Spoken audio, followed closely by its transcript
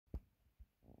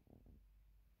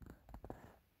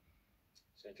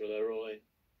Central, they're all in.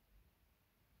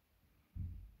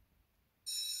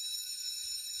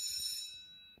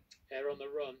 Air on the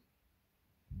run.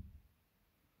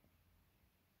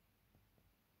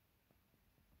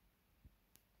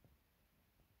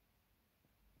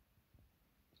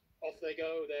 Off they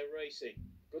go, they're racing.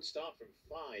 Good start from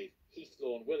 5.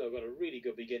 Heathlawn Willow got a really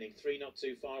good beginning. 3 not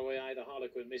too far away either.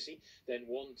 Harlequin Missy. Then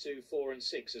 1, 2, 4 and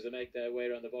 6 as they make their way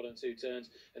around the bottom 2 turns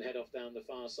and head off down the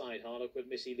far side. Harlequin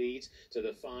Missy leads to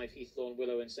the 5. Heathlawn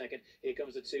Willow in second. Here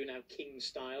comes the 2 now. King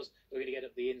Styles looking to get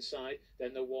up the inside.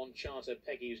 Then the 1 Charter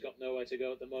Peggy, who's got nowhere to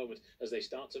go at the moment as they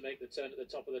start to make the turn at the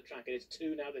top of the track. And it's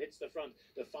 2 now that hits the front.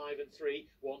 The 5 and 3.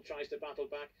 1 tries to battle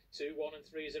back. 2, 1 and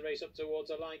 3 as they race up towards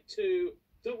the line. 2,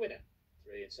 the winner.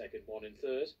 3 in second, 1 in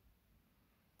third.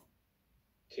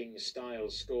 King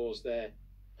Styles scores there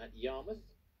at Yarmouth.